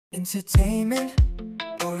Entertainment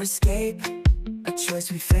or escape, a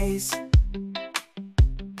choice we face.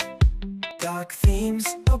 Dark themes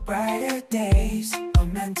or brighter days, a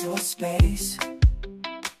mental space.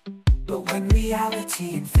 But when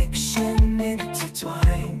reality and fiction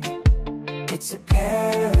intertwine, it's a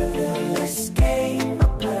perilous game, a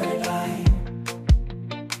blurred line.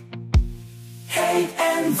 Hate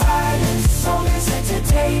and violence, always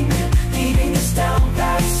entertainment, leading us down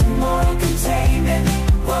paths of moral containment.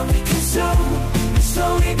 What we consume and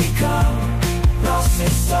slowly become lost in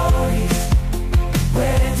stories.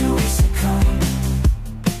 Where do we succumb?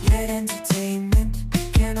 Yet entertainment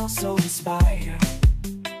can also inspire,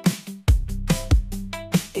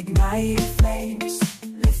 igniting flames,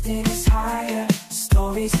 lifting us higher.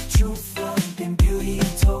 Stories of truth and beauty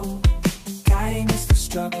untold, guiding us through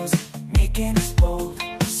struggles, making us bold.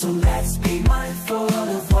 So let's be mindful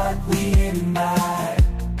of what we imbibe.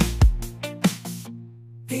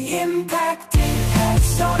 The impact it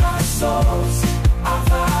has on our souls, our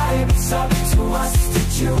vibe, it's up to us to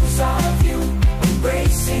choose our view.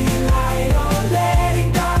 Embracing light or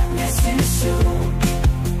letting darkness ensue.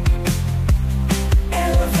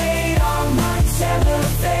 Elevate our minds,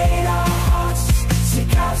 elevate our hearts.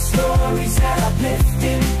 Seek out stories that uplift,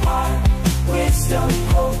 impart wisdom,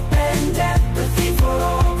 hope, and empathy for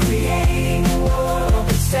all. Creating a world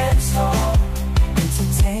that stands tall.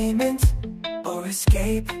 Entertainment or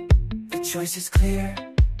escape, the choice is clear.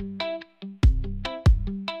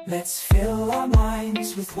 Let's fill our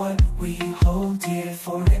minds with what we hold dear.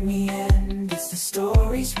 For in the end, it's the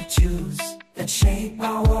stories we choose that shape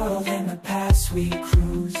our world and the paths we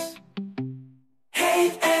cruise.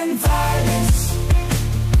 Hate and violence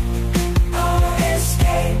or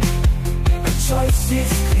escape, a choice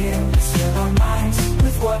is clear.